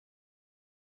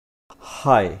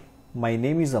Hi, my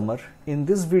name is Amar. In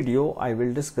this video, I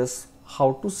will discuss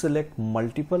how to select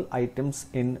multiple items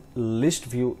in list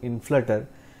view in Flutter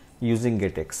using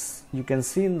GetX. You can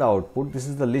see in the output, this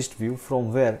is the list view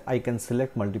from where I can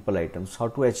select multiple items. How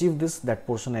to achieve this, that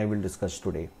portion I will discuss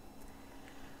today.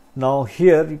 Now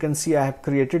here you can see I have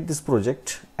created this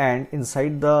project, and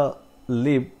inside the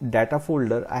lib data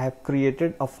folder, I have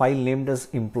created a file named as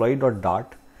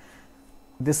employee.dart.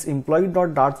 This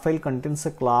employee.dart file contains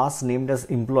a class named as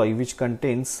employee, which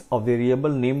contains a variable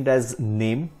named as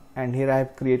name, and here I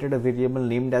have created a variable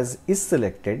named as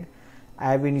isSelected.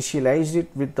 I have initialized it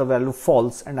with the value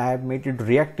false, and I have made it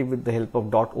reactive with the help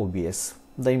of .obs.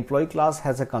 The employee class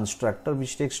has a constructor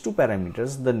which takes two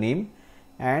parameters, the name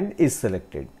and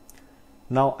isSelected.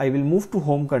 Now I will move to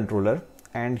home controller,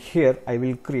 and here I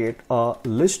will create a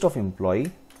list of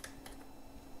employee.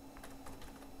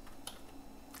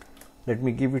 Let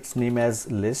me give its name as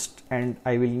list, and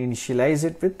I will initialize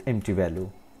it with empty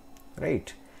value.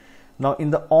 Right now,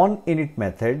 in the onInit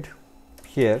method,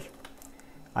 here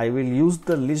I will use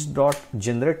the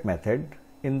list.generate method.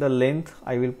 In the length,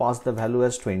 I will pass the value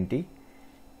as 20,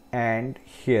 and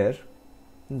here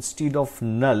instead of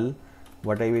null,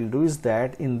 what I will do is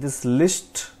that in this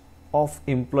list of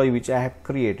employee which I have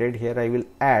created, here I will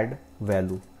add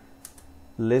value,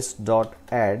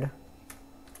 list.add.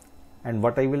 And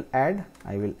what I will add?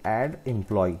 I will add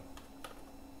employee.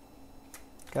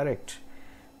 Correct.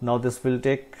 Now this will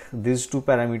take these two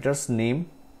parameters, name.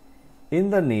 In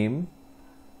the name,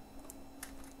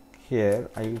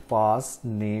 here I will pass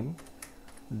name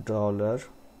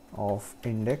 $of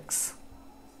index,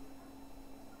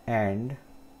 and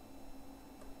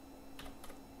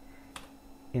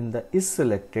in the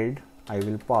isSelected I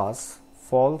will pass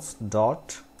false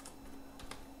dot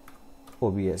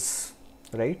obs.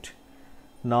 Right.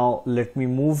 Now let me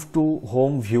move to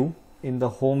home view. In the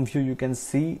home view, you can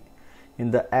see in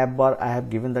the app bar I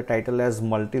have given the title as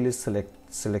multi-list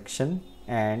selection,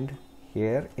 and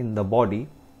here in the body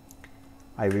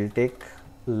I will take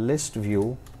list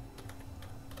view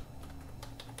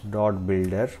dot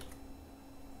builder,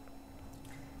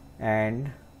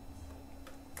 and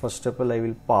first of all I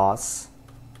will pass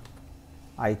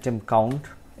item count.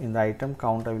 In the item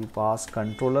count I will pass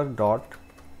controller dot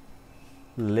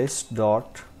list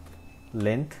dot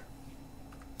length.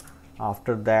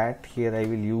 After that, here I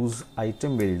will use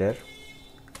item builder.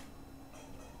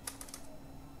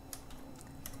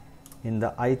 In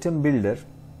the item builder,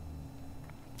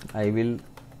 I will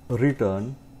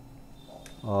return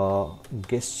a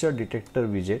gesture detector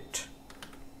widget,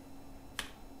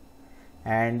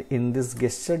 and in this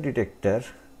gesture detector,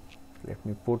 let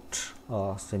me put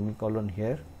a semicolon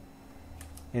here.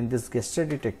 In this gesture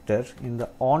detector, in the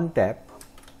on tab,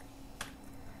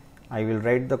 I will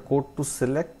write the code to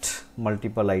select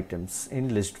multiple items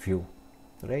in list view.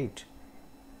 Right.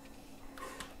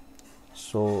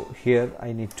 So here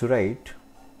I need to write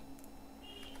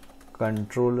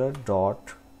controller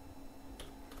dot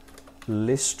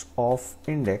list of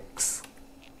index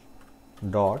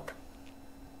dot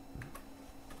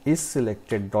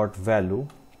isSelected dot value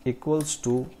equals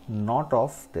to not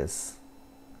of this.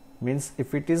 Means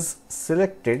if it is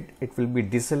selected, it will be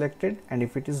deselected, and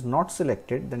if it is not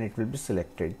selected, then it will be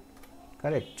selected.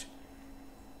 Correct.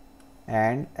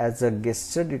 And as a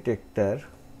gesture detector,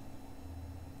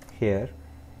 here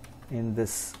in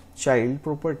this child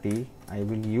property, I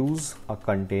will use a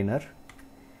container.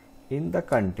 In the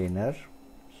container,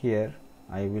 here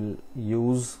I will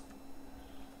use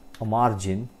a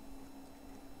margin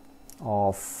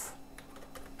of,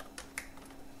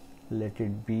 let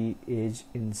it be age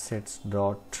insets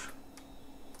dot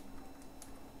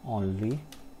only,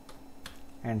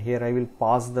 and here I will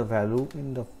pass the value.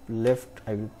 In the left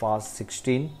I will pass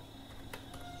 16,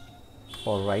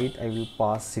 for right I will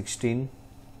pass 16,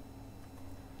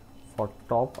 for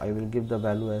top I will give the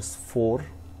value as 4,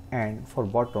 and for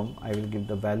bottom I will give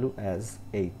the value as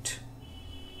 8.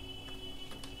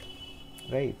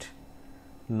 Right.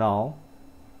 Now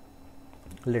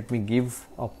let me give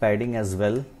a padding as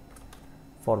well.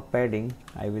 For padding,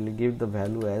 I will give the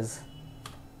value as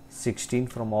 16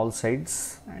 from all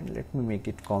sides, and let me make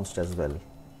it const as well.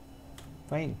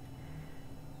 Fine.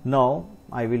 Now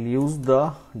I will use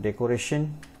the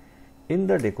decoration. In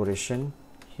the decoration,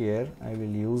 here I will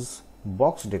use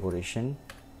box decoration.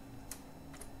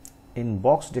 In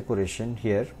box decoration,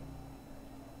 here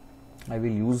I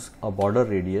will use a border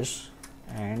radius,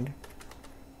 and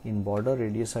in border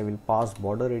radius I will pass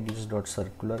border radius dot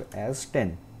circular as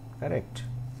 10. Correct.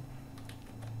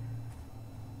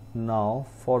 Now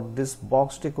for this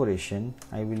box decoration,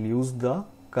 I will use the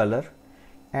color.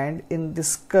 and in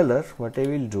this color what I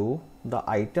will do, the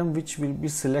item which will be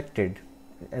selected,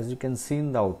 as you can see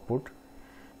in the output,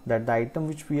 that the item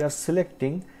which we are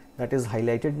selecting, that is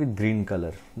highlighted with green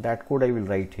color. That code I will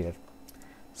write here.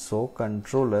 So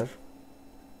controller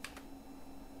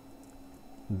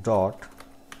dot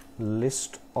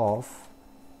list of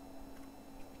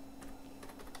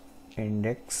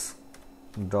index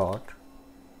dot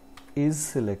is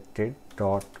selected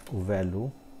dot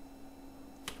value.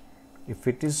 If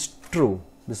it is true,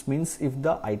 this means if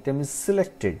the item is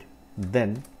selected,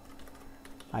 then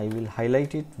I will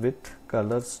highlight it with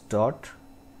colors dot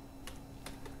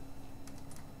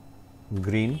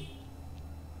green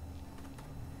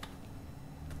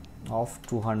of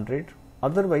 200,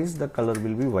 otherwise the color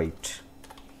will be white.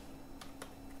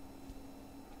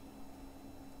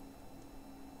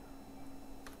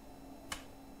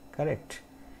 Correct.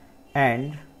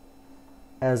 And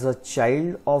as a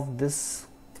child of this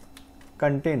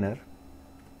container,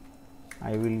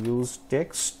 I will use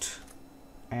text,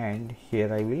 and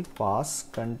here I will pass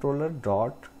controller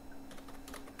dot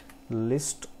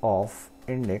list of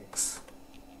index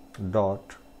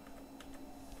dot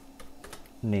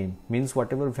name, means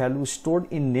whatever value stored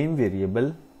in name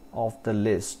variable of the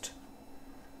list,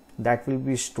 that will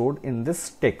be stored in this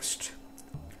text.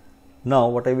 Now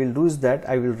what I will do is that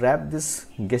I will wrap this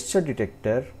gesture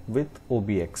detector with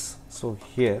OBX. So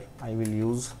here I will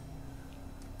use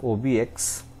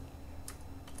OBX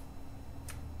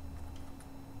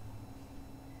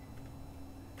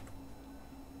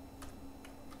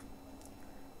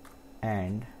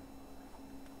and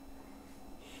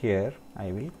here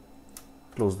I will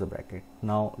close the bracket.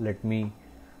 Now let me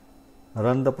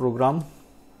run the program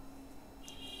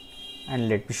and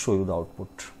let me show you the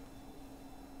output.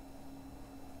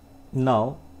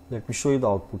 Now let me show you the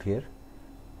output here.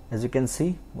 As you can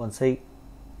see, once I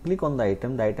click on the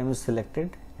item is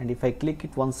selected, and if I click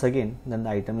it once again, then the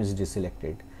item is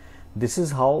deselected. This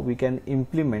is how we can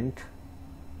implement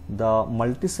the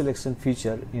multi-selection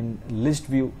feature in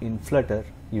ListView in Flutter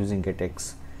using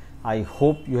GetX. I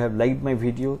hope you have liked my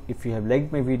video. If you have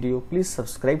liked my video, please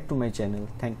subscribe to my channel.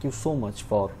 Thank you so much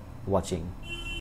for watching.